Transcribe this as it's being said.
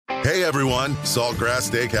Hey everyone, Saltgrass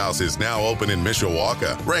Steakhouse is now open in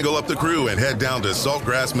Mishawaka. Wrangle up the crew and head down to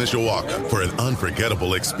Saltgrass Mishawaka for an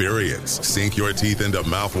unforgettable experience. Sink your teeth into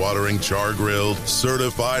mouth-watering char-grilled,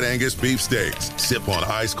 certified Angus beef steaks. Sip on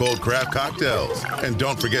ice-cold craft cocktails. And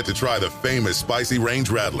don't forget to try the famous spicy range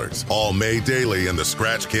rattlers, all made daily in the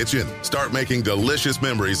Scratch Kitchen. Start making delicious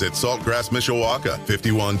memories at Saltgrass Mishawaka,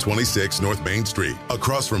 5126 North Main Street,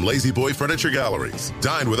 across from Lazy Boy Furniture Galleries.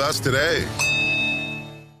 Dine with us today.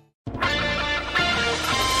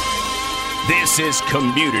 This is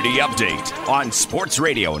Community Update on Sports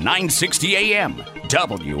Radio 960 AM,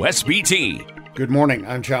 WSBT. Good morning,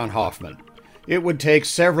 I'm John Hoffman. It would take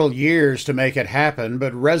several years to make it happen,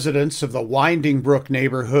 but residents of the Winding Brook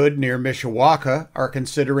neighborhood near Mishawaka are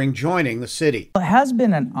considering joining the city. It has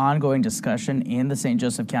been an ongoing discussion in the St.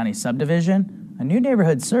 Joseph County subdivision. A new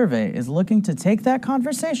neighborhood survey is looking to take that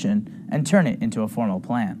conversation and turn it into a formal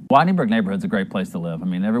plan. Winding Brook neighborhood's a great place to live. I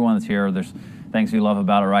mean, everyone that's here, there's things we love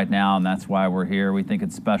about it right now, and that's why we're here. We think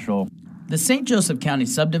it's special. The St. Joseph County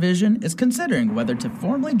subdivision is considering whether to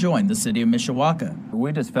formally join the city of Mishawaka.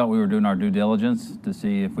 We just felt we were doing our due diligence to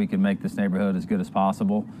see if we could make this neighborhood as good as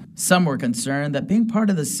possible. Some were concerned that being part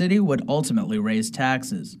of the city would ultimately raise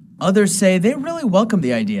taxes. Others say they really welcome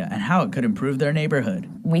the idea and how it could improve their neighborhood.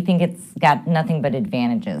 We think it's got nothing but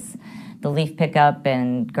advantages. The leaf pickup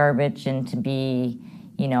and garbage, and to be,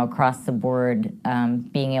 across the board,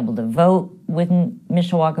 being able to vote with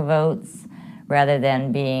Mishawaka votes, rather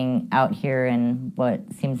than being out here in what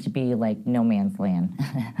seems to be like no man's land.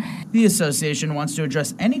 The association wants to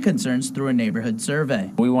address any concerns through a neighborhood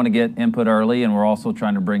survey. We want to get input early, and we're also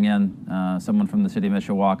trying to bring in someone from the city of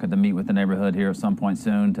Mishawaka to meet with the neighborhood here at some point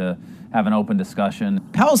soon to have an open discussion.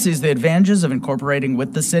 Powell sees the advantages of incorporating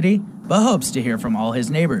with the city, but hopes to hear from all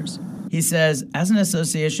his neighbors. He says, as an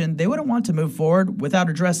association, they wouldn't want to move forward without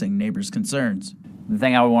addressing neighbors' concerns. The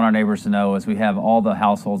thing I would want our neighbors to know is we have all the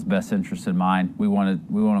household's best interests in mind. We want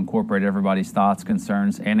to incorporate everybody's thoughts,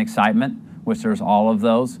 concerns, and excitement, which there's all of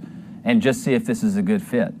those, and just see if this is a good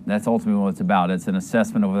fit. That's ultimately what it's about. It's an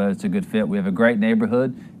assessment of whether it's a good fit. We have a great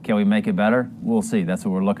neighborhood. Can we make it better? We'll see. That's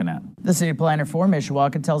what we're looking at. The city planner for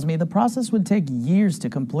Mishawaka tells me the process would take years to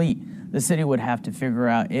complete. The city would have to figure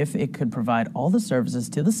out if it could provide all the services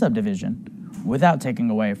to the subdivision without taking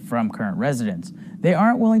away from current residents. They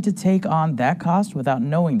aren't willing to take on that cost without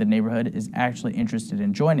knowing the neighborhood is actually interested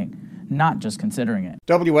in joining, not just considering it.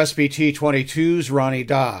 WSBT 22's Ronnie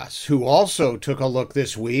Das, who also took a look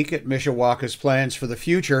this week at Mishawaka's plans for the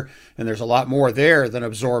future, and there's a lot more there than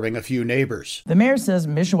absorbing a few neighbors. The mayor says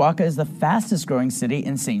Mishawaka is the fastest growing city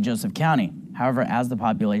in St. Joseph County. However, as the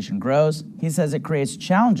population grows, he says it creates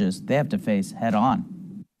challenges they have to face head on.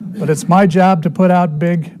 But it's my job to put out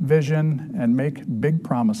big vision and make big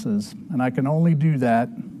promises, and I can only do that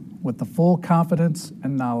with the full confidence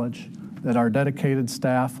and knowledge that our dedicated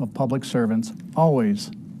staff of public servants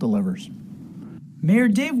always delivers. Mayor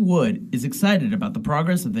Dave Wood is excited about the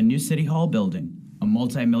progress of the new City Hall building, a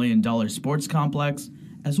multi-million-dollar sports complex,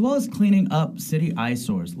 as well as cleaning up city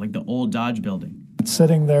eyesores like the old Dodge building. It's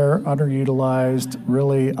sitting there underutilized,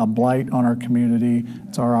 really a blight on our community.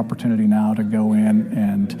 It's our opportunity now to go in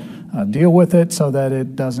and deal with it so that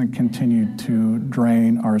it doesn't continue to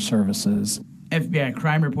drain our services. FBI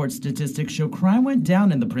crime report statistics show crime went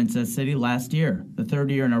down in the Princess City last year, the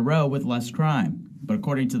third year in a row with less crime. But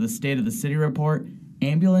according to the State of the City report,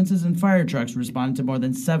 ambulances and fire trucks responded to more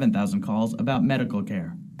than 7,000 calls about medical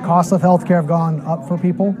care. Costs of health care have gone up for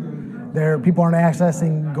people. People aren't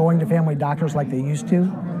accessing going to family doctors like they used to.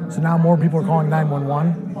 So now more people are calling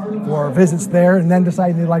 911 for visits there and then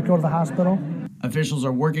deciding they'd like to go to the hospital. Officials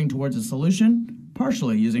are working towards a solution,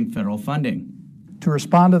 partially using federal funding. To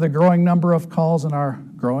respond to the growing number of calls in our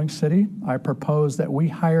growing city, I propose that we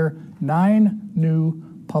hire 9 new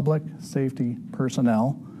public safety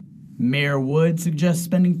personnel. Mayor Wood suggests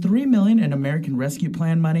spending $3 million in American Rescue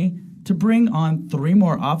Plan money to bring on 3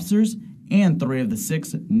 more officers and 3 of the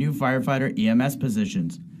 6 new firefighter EMS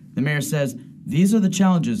positions. The mayor says these are the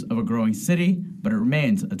challenges of a growing city, but it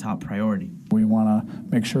remains a top priority. We want to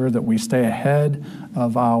make sure that we stay ahead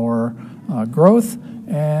of our growth,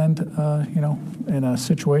 and in a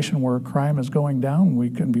situation where crime is going down, we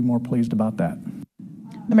couldn't be more pleased about that.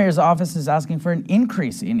 The mayor's office is asking for an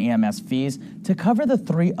increase in EMS fees to cover the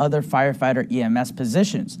 3 other firefighter EMS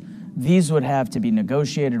positions. These would have to be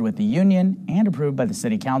negotiated with the union and approved by the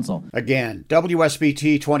city council. Again,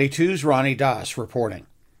 WSBT 22's Ronnie Das reporting.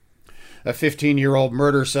 A 15-year-old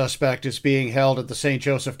murder suspect is being held at the St.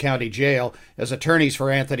 Joseph County Jail as attorneys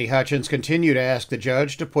for Anthony Hutchins continue to ask the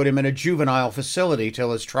judge to put him in a juvenile facility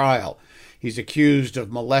till his trial. He's accused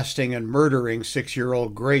of molesting and murdering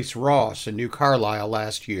 6-year-old Grace Ross in New Carlisle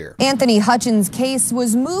last year. Anthony Hutchins' case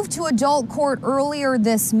was moved to adult court earlier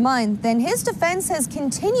this month, and his defense has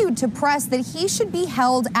continued to press that he should be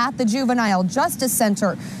held at the Juvenile Justice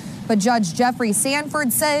Center. But Judge Jeffrey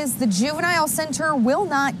Sanford says the Juvenile Center will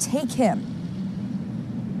not take him.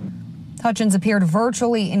 Hutchins appeared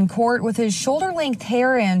virtually in court with his shoulder-length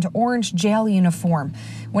hair and orange jail uniform.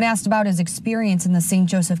 When asked about his experience in the St.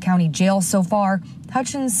 Joseph County Jail so far,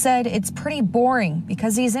 Hutchins said it's pretty boring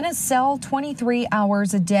because he's in his cell 23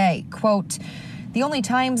 hours a day. Quote, "The only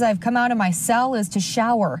times I've come out of my cell is to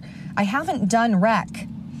shower. I haven't done rec."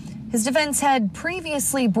 His defense had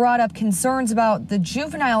previously brought up concerns about the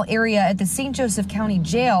juvenile area at the St. Joseph County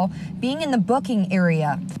Jail being in the booking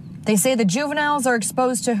area. They say the juveniles are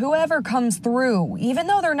exposed to whoever comes through, even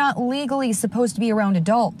though they're not legally supposed to be around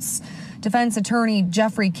adults. Defense attorney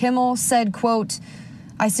Jeffrey Kimmel said, quote,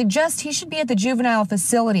 "I suggest he should be at the juvenile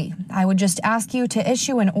facility. I would just ask you to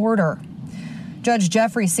issue an order." Judge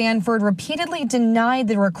Jeffrey Sanford repeatedly denied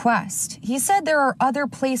the request. He said there are other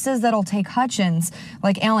places that'll take Hutchins,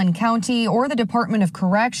 like Allen County or the Department of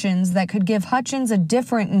Corrections, that could give Hutchins a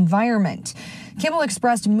different environment. Kimmel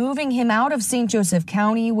expressed moving him out of St. Joseph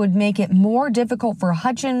County would make it more difficult for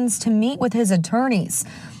Hutchins to meet with his attorneys.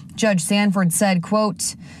 Judge Sanford said,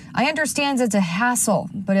 quote, "I understand it's a hassle,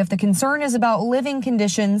 but if the concern is about living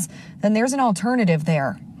conditions, then there's an alternative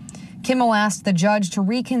there." Kimmel asked the judge to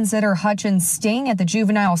reconsider Hutchins staying at the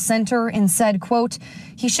juvenile center and said, quote,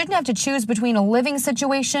 "He shouldn't have to choose between a living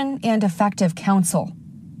situation and effective counsel."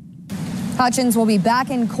 Hutchins will be back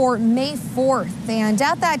in court May 4th, and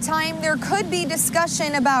at that time, there could be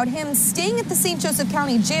discussion about him staying at the St. Joseph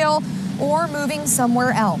County Jail or moving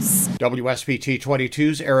somewhere else. WSBT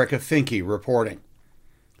 22's Erica Finke reporting.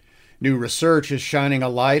 New research is shining a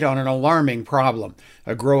light on an alarming problem.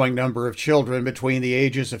 A growing number of children between the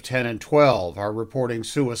ages of 10 and 12 are reporting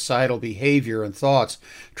suicidal behavior and thoughts.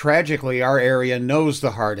 Tragically, our area knows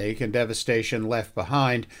the heartache and devastation left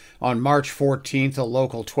behind. On March 14th, a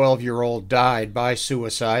local 12-year-old died by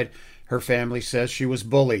suicide. Her family says she was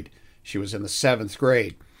bullied. She was in the 7th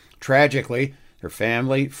grade. Tragically, her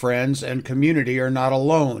family, friends, and community are not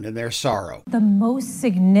alone in their sorrow. The most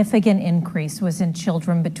significant increase was in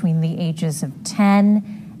children between the ages of 10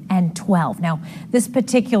 and 12. Now, this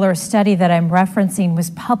particular study that I'm referencing was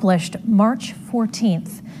published March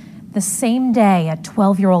 14th. The same day, a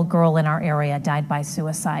 12-year-old girl in our area died by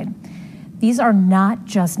suicide. These are not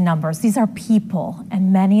just numbers. These are people,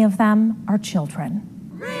 and many of them are children.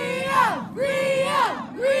 Rio! Rio!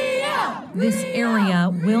 Rio! This area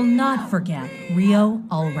will not forget Rio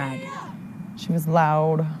Allred. She was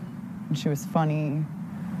loud, and she was funny,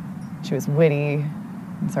 she was witty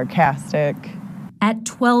and sarcastic. At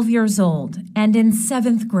 12 years old and in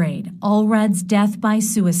 7th grade, Allred's death by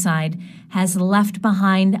suicide has left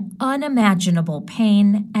behind unimaginable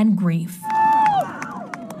pain and grief.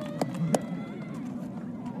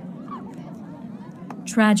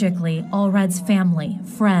 Tragically, Allred's family,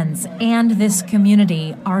 friends, and this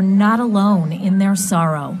community are not alone in their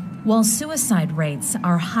sorrow. While suicide rates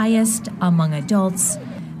are highest among adults,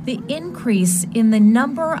 the increase in the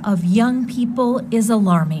number of young people is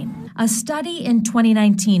alarming. A study in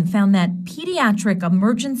 2019 found that pediatric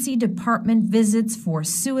emergency department visits for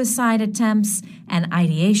suicide attempts and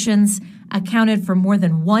ideations accounted for more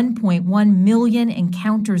than 1.1 million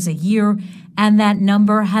encounters a year, and that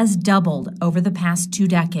number has doubled over the past 2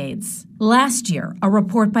 decades. Last year, a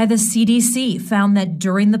report by the CDC found that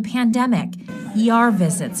during the pandemic, ER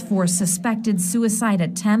visits for suspected suicide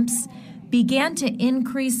attempts began to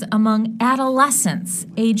increase among adolescents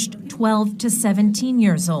aged 12 to 17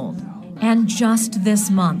 years old. And just this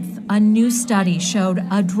month, a new study showed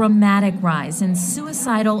a dramatic rise in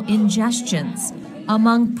suicidal ingestions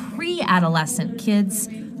among pre-adolescent kids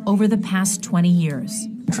over the past 20 years.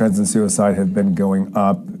 Trends in suicide have been going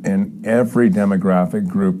up in every demographic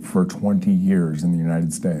group for 20 years in the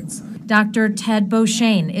United States. Dr. Ted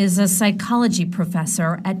Beauchene is a psychology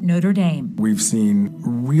professor at Notre Dame. We've seen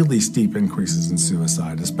really steep increases in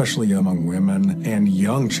suicide, especially among women and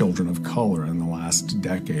young children of color in the last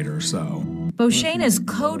decade or so. Beauchene is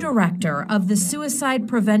co-director of the Suicide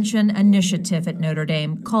Prevention Initiative at Notre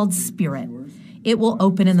Dame called SPIRIT. It will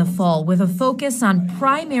open in the fall with a focus on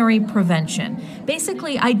primary prevention,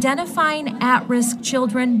 basically identifying at-risk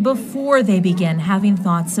children before they begin having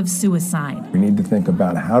thoughts of suicide. We need to think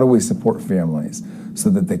about how do we support families so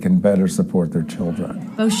that they can better support their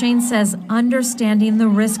children. Beauchene says understanding the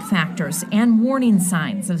risk factors and warning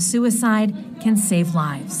signs of suicide can save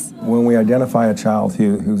lives. When we identify a child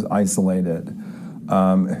who's isolated,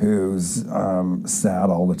 who's sad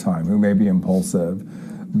all the time, who may be impulsive,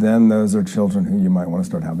 then those are children who you might want to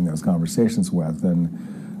start having those conversations with. And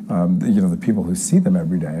the people who see them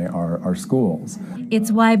every day are schools.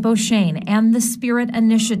 It's why Beauchene and the Spirit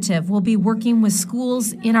Initiative will be working with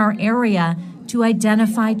schools in our area to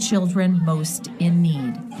identify children most in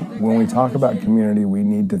need. When we talk about community, we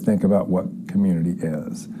need to think about what community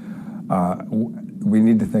is. We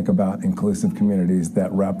need to think about inclusive communities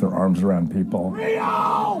that wrap their arms around people.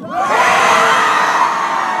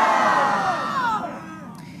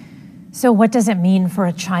 So what does it mean for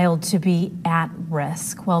a child to be at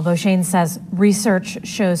risk? Well, Beauchene says research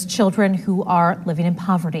shows children who are living in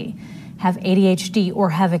poverty, have ADHD,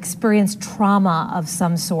 or have experienced trauma of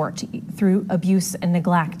some sort through abuse and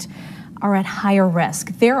neglect are at higher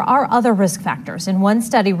risk. There are other risk factors. In one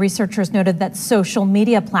study, researchers noted that social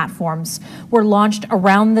media platforms were launched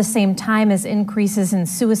around the same time as increases in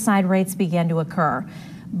suicide rates began to occur.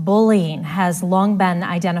 Bullying has long been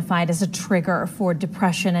identified as a trigger for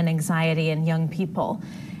depression and anxiety in young people.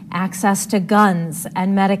 Access to guns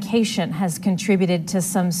and medication has contributed to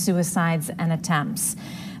some suicides and attempts.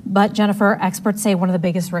 But Jennifer, experts say one of the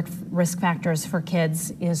biggest risk factors for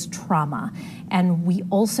kids is trauma. And we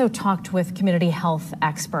also talked with community health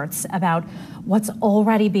experts about what's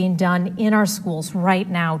already being done in our schools right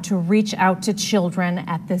now to reach out to children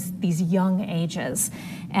at these young ages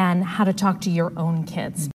and how to talk to your own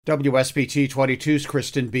kids. WSBT 22's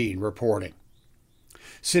Kristen Bean reporting.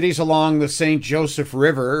 Cities along the St. Joseph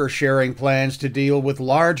River are sharing plans to deal with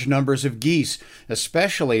large numbers of geese,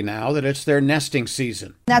 especially now that it's their nesting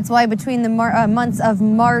season. That's why between the months of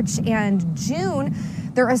March and June,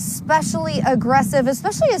 they're especially aggressive,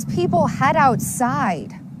 especially as people head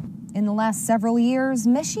outside. In the last several years,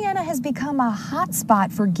 Michiana has become a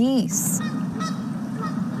hotspot for geese.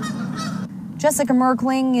 Jessica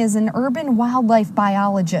Merkling is an urban wildlife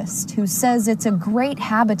biologist who says it's a great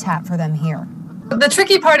habitat for them here. The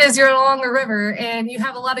tricky part is you're along a river and you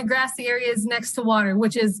have a lot of grassy areas next to water,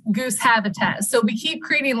 which is goose habitat. So we keep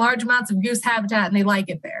creating large amounts of goose habitat and they like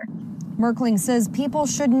it there. Merkling says people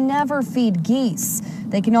should never feed geese.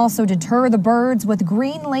 They can also deter the birds with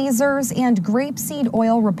green lasers and grapeseed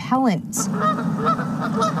oil repellent.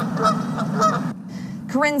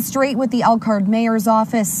 Corinne Strait with the Elkhart Mayor's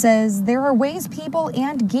Office says there are ways people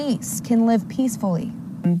and geese can live peacefully.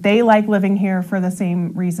 They like living here for the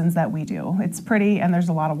same reasons that we do. It's pretty and there's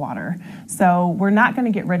a lot of water. So we're not going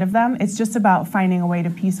to get rid of them. It's just about finding a way to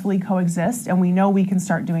peacefully coexist, and we know we can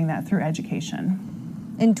start doing that through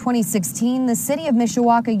education. In 2016, the city of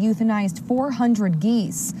Mishawaka euthanized 400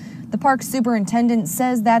 geese. The park superintendent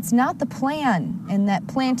says that's not the plan, and that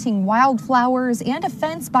planting wildflowers and a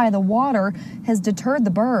fence by the water has deterred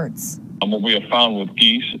the birds. What we have found with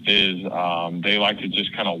geese is they like to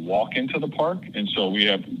just kind of walk into the park, and so we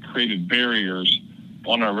have created barriers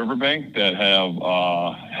on our riverbank that have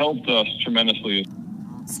helped us tremendously.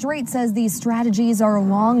 Strait says these strategies are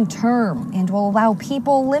long-term and will allow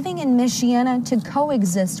people living in Michiana to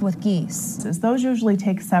coexist with geese. Those usually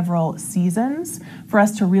take several seasons for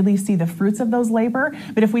us to really see the fruits of those labor.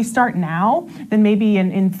 But if we start now, then maybe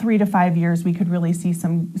in 3 to 5 years, we could really see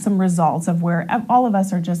some results of where all of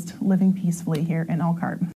us are just living peacefully here in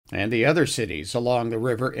Elkhart. And the other cities along the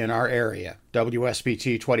river in our area.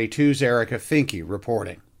 WSBT 22's Erica Finke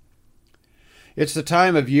reporting. It's the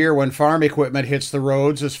time of year when farm equipment hits the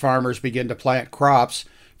roads as farmers begin to plant crops.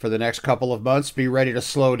 For the next couple of months, be ready to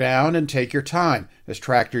slow down and take your time as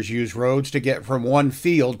tractors use roads to get from one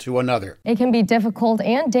field to another. It can be difficult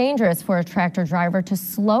and dangerous for a tractor driver to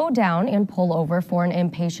slow down and pull over for an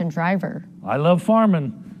impatient driver. I love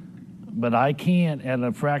farming, but I can't at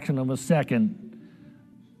a fraction of a second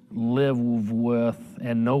live with,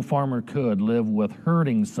 and no farmer could live with,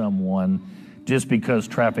 hurting someone just because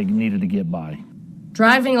traffic needed to get by.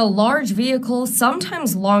 Driving a large vehicle,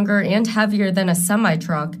 sometimes longer and heavier than a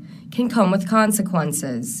semi-truck, can come with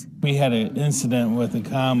consequences. We had an incident with a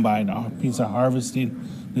combine, a piece of harvesting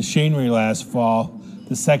machinery last fall,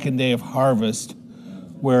 the second day of harvest,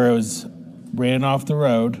 where it ran off the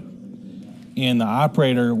road and the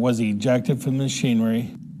operator was ejected from the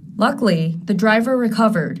machinery. Luckily, the driver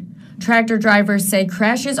recovered. Tractor drivers say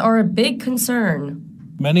crashes are a big concern.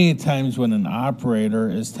 Many times when an operator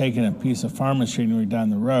is taking a piece of farm machinery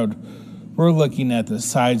down the road, we're looking at the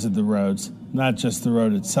sides of the roads, not just the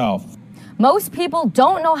road itself. Most people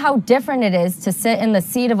don't know how different it is to sit in the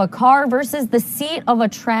seat of a car versus the seat of a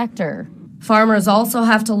tractor. Farmers also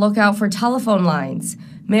have to look out for telephone lines,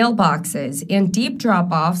 mailboxes, and deep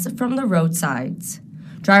drop-offs from the roadsides.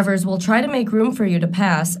 Drivers will try to make room for you to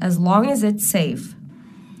pass as long as it's safe.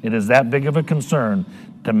 It is that big of a concern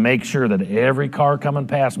to make sure that every car coming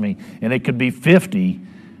past me, and it could be 50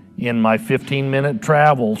 in my 15-minute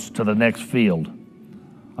travels to the next field,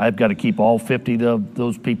 I've got to keep all 50 of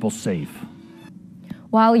those people safe.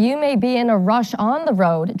 While you may be in a rush on the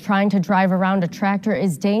road, trying to drive around a tractor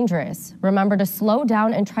is dangerous. Remember to slow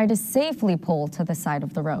down and try to safely pull to the side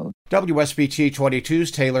of the road. WSBT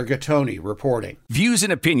 22's Taylor Gattoni reporting. Views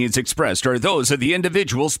and opinions expressed are those of the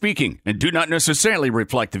individual speaking and do not necessarily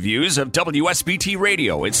reflect the views of WSBT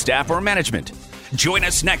Radio, its staff, or management. Join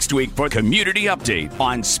us next week for Community Update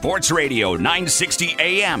on Sports Radio 960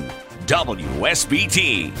 AM,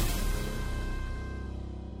 WSBT.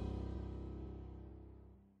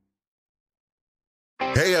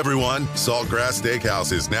 Hey everyone, Saltgrass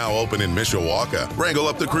Steakhouse is now open in Mishawaka. Wrangle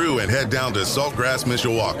up the crew and head down to Saltgrass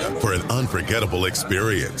Mishawaka for an unforgettable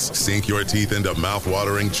experience. Sink your teeth into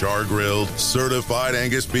mouth-watering char-grilled, certified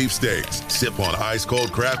Angus beef steaks. Sip on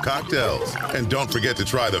ice-cold craft cocktails. And don't forget to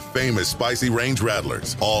try the famous spicy range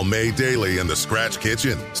rattlers, all made daily in the Scratch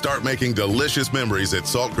Kitchen. Start making delicious memories at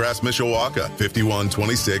Saltgrass Mishawaka,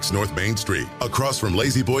 5126 North Main Street, across from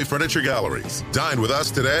Lazy Boy Furniture Galleries. Dine with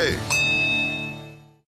us today.